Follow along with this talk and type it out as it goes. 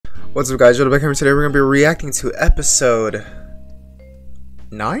What's up, guys? Joe back here. Today we're gonna be reacting to episode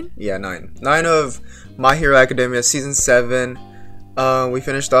 9? Yeah, 9. 9 of My Hero Academia season 7. We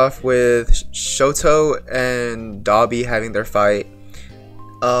finished off with Shoto and Dobby having their fight.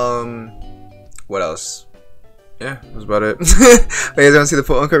 What else? Yeah, that was about it. If you guys want to see the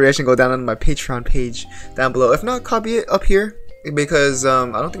full uncut reaction, go down on my Patreon page down below. If not, copy it up here because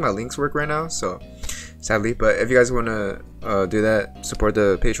I don't think my links work right now, so sadly. But if you guys want to do that, support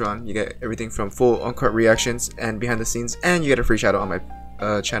the Patreon, you get everything from full uncut reactions and behind the scenes, and you get a free shout out on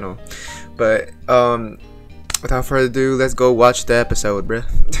my channel. But without further ado, let's go watch the episode, bruh.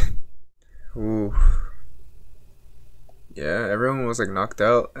 Ooh. Yeah, everyone was like knocked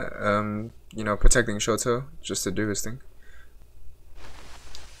out. You know, protecting Shoto just to do his thing.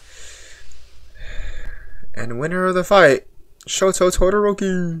 And winner of the fight, Shoto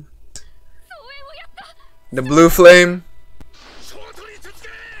Todoroki. The blue flame.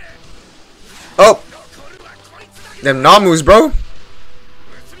 Oh! Them Namus, bro!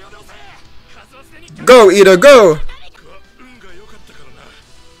 Go, Ida, go!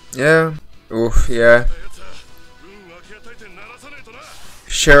 Yeah. Oof, yeah.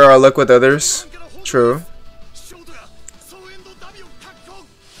 Share our luck with others. True.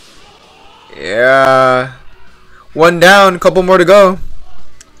 Yeah. One down, couple more to go.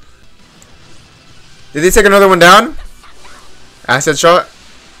 Did they take another one down? Acid shot.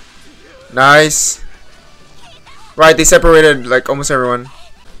 Nice. Right, they separated like almost everyone.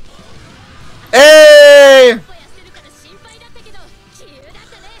 Hey!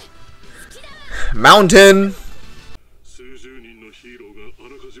 Mountain.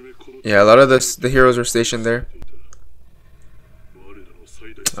 Yeah, a lot of the heroes are stationed there.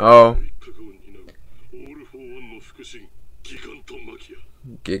 Oh.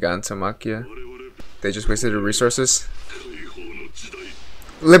 Gigantomachia. They just wasted the resources.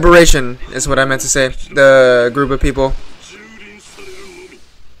 Liberation is what I meant to say. The group of people.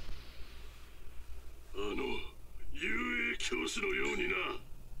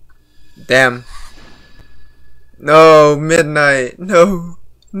 Damn. No, Midnight. No.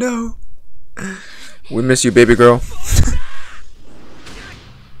 No. We miss you, baby girl.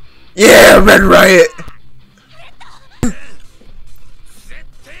 Yeah, Red Riot.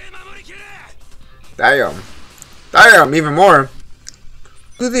 Damn. Damn, even more.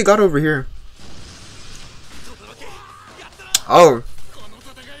 Who they got over here? Oh.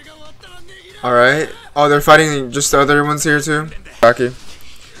 Alright. Oh, they're fighting just the other ones here too? Baki.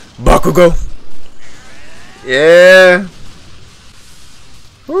 Bakugo. Yeah.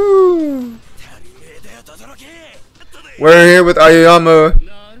 Woo. We're here with Aoyama.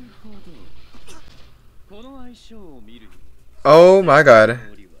 Oh my god.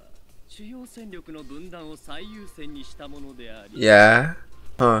 Yeah.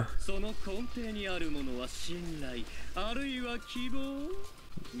 Huh.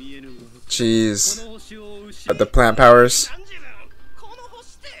 Jeez. The plant powers.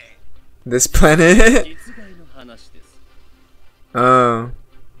 This planet? Oh.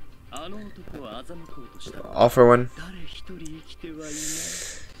 All for one.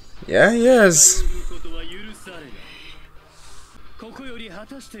 Yeah, yes.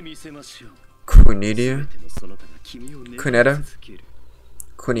 Kunidia? Kuneta?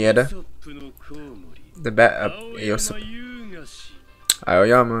 Kunieda? The bat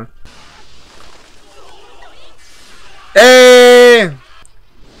Aoyama. Hey!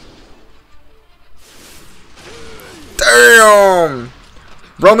 Damn!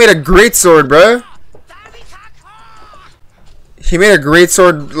 Bro made a great sword, bruh. He made a great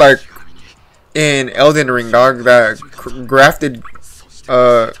sword like in Elden Ring, dog. That grafted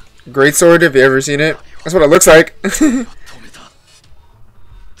great sword, if you ever seen it. That's what it looks like.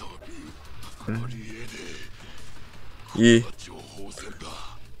 Yeah.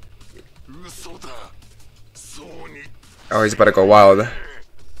 Oh, he's about to go wild.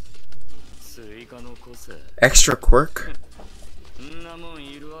 Extra quirk?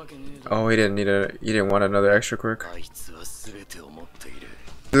 Oh, he didn't need a. He didn't want another extra quirk. He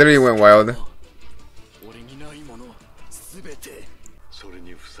literally went wild.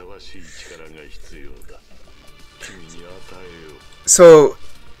 So,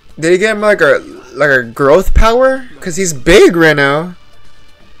 did he get him like a growth power? Cause he's big right now.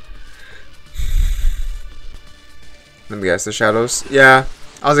 Let me guess, the shadows. Yeah,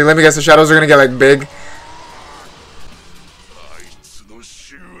 I was like, let me guess, the shadows are gonna get like big.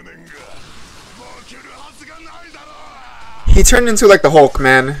 He turned into like the Hulk,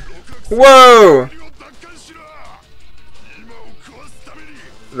 man. Whoa!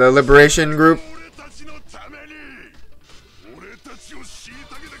 The Liberation group.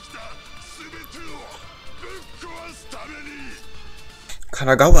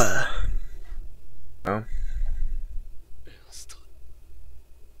 Kanagawa. Oh.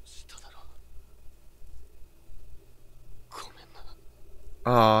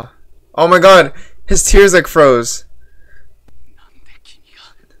 Aw. Oh my god! His tears like froze.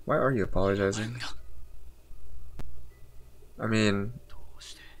 Why are you apologizing? I mean...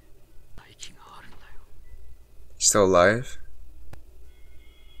 He's still alive?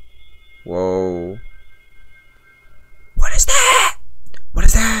 Whoa. What is that? What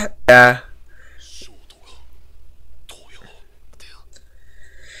is that? Yeah.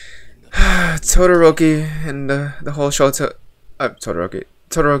 Todoroki and the whole Shoto...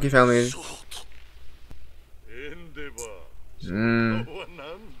 Todoroki family.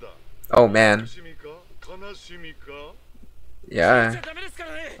 Oh man. Yeah.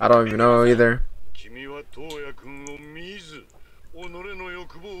 I don't even know either.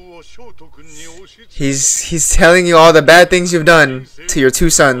 He's telling you all the bad things you've done to your two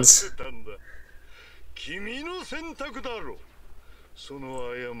sons.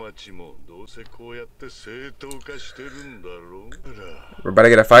 We're about to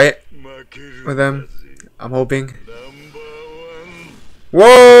get a fight with them. I'm hoping.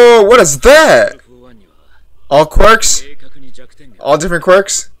 Whoa! What is that? All quirks? All different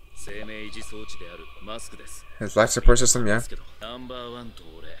quirks? His life support system, yeah.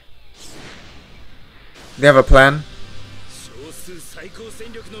 They have a plan.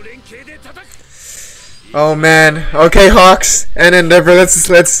 Oh man. Okay, Hawks and Endeavor. Let's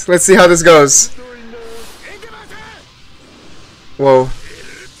see how this goes. Whoa.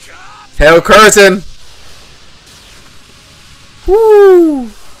 Hail Curtain. Woo.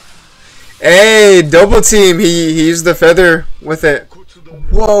 Hey, double team. He used the feather with it.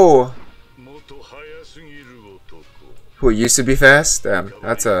 Whoa. Who used to be fast? Damn,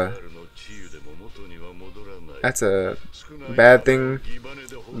 that's a bad thing,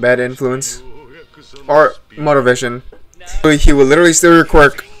 bad influence, or motivation. He will literally steal your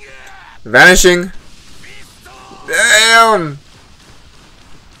quirk, vanishing. Damn.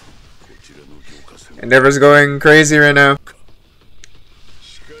 Endeavor's going crazy right now.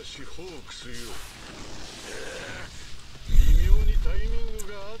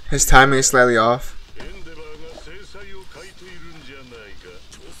 His timing is slightly off.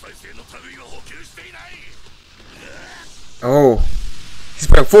 Oh, he's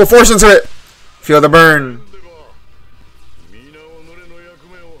putting full force into it. Feel the burn.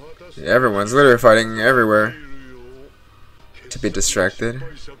 Yeah, everyone's literally fighting everywhere to be distracted.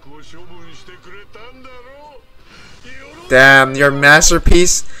 Damn, your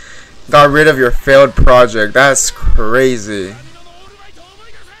masterpiece got rid of your failed project. That's crazy.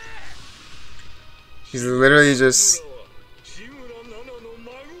 He's literally just...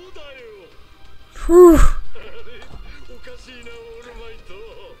 Whew.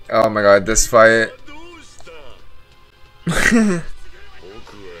 Oh my god, this fight.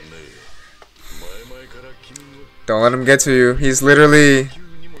 Don't let him get to you. He's literally...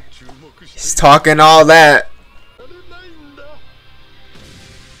 He's talking all that.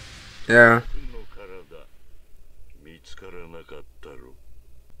 Yeah.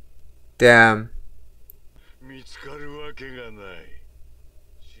 Damn.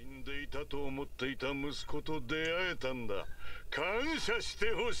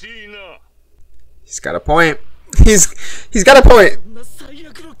 He's got a point. He's got a point.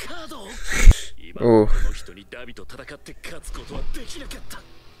 Ooh.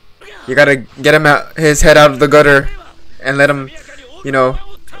 You gotta get him out, his head out of the gutter, and let him, you know,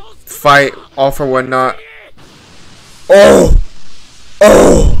 fight all for one not. Oh!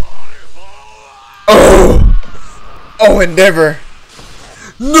 Oh! Oh! Oh, Endeavor!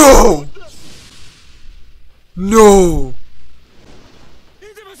 No! No!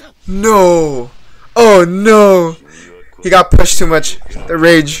 No! Oh no! He got pushed too much. The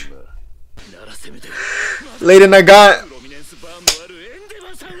rage. Lady Nagat.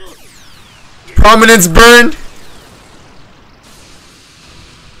 Prominence burn.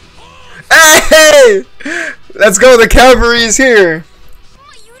 Hey! Let's go. The cavalry is here.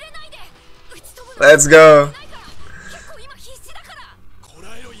 Let's go.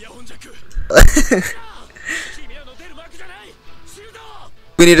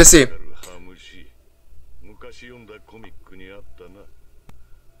 We need to see.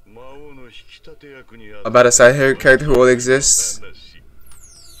 About a side hair character who will exist.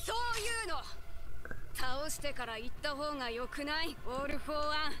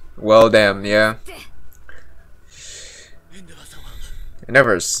 Well, damn, yeah.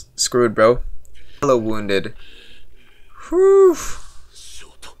 Endeavor's screwed, bro. Hello, wounded. Whew.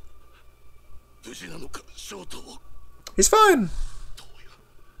 He's fine.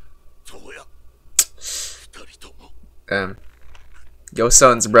 Damn. Yo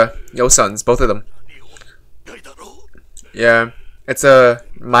sons, bruh. Yo sons, both of them. Yeah, it's a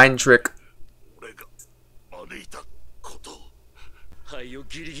mind trick.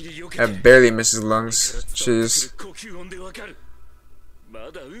 I barely miss his lungs. Jeez.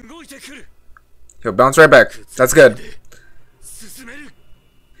 He'll bounce right back. That's good.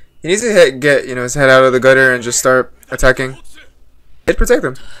 He needs to get his head out of the gutter and just start attacking. It'd protect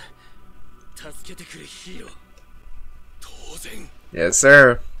him. Yes,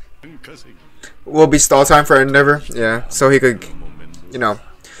 sir. Will be stall time for Endeavor. Yeah, so he could,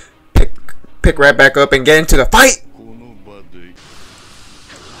 pick right back up and get into the fight.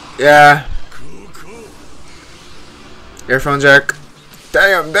 Yeah. Earphone jack.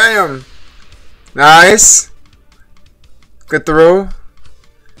 Damn, damn. Nice. Good throw.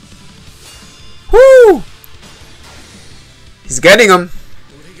 Woo! He's getting him.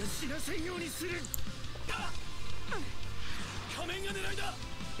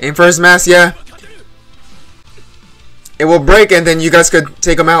 Aim for his mask, yeah. It will break and then you guys could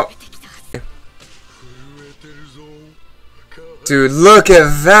take him out. Dude, look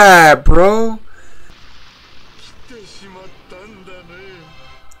at that, bro.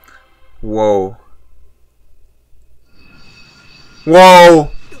 Whoa.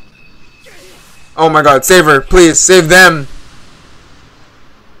 Whoa. Oh my god, save her. Please, save them.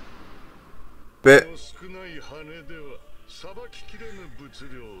 Bit.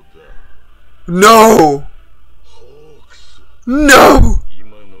 No! No!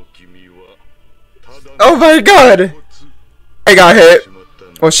 Oh my god! I got hit.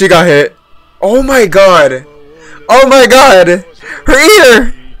 Oh, she got hit. Oh my god! Oh my god! Her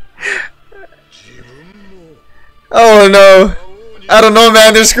ear! Oh no! I don't know,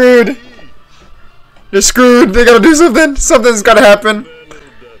 man. They're screwed. They're screwed. They gotta do something. Something's gotta happen.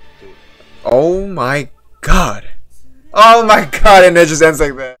 Oh my god! Oh my god! And it just ends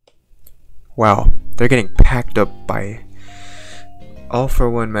like that. Wow, they're getting packed up by All For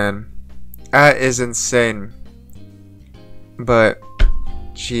One, man. That is insane. But,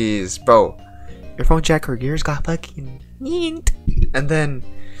 jeez, bro. Earphone jack, her gears got fucking yanked. And then,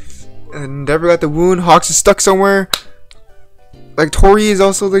 Endeavor got the wound. Hawks is stuck somewhere. Like, Tori is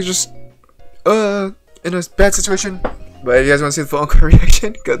also, like, just, in a bad situation. But if you guys want to see the full encore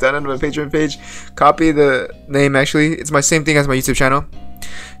reaction, go down on my Patreon page. Copy the name, actually. It's my same thing as my YouTube channel.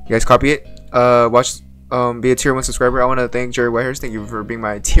 You guys copy it. Watch, be a tier 1 subscriber. I want to thank Jerry Whitehurst. Thank you for being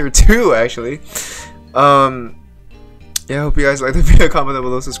my tier 2, actually. Yeah, I hope you guys like the video. Comment down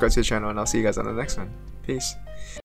below, subscribe to the channel, and I'll see you guys on the next one. Peace.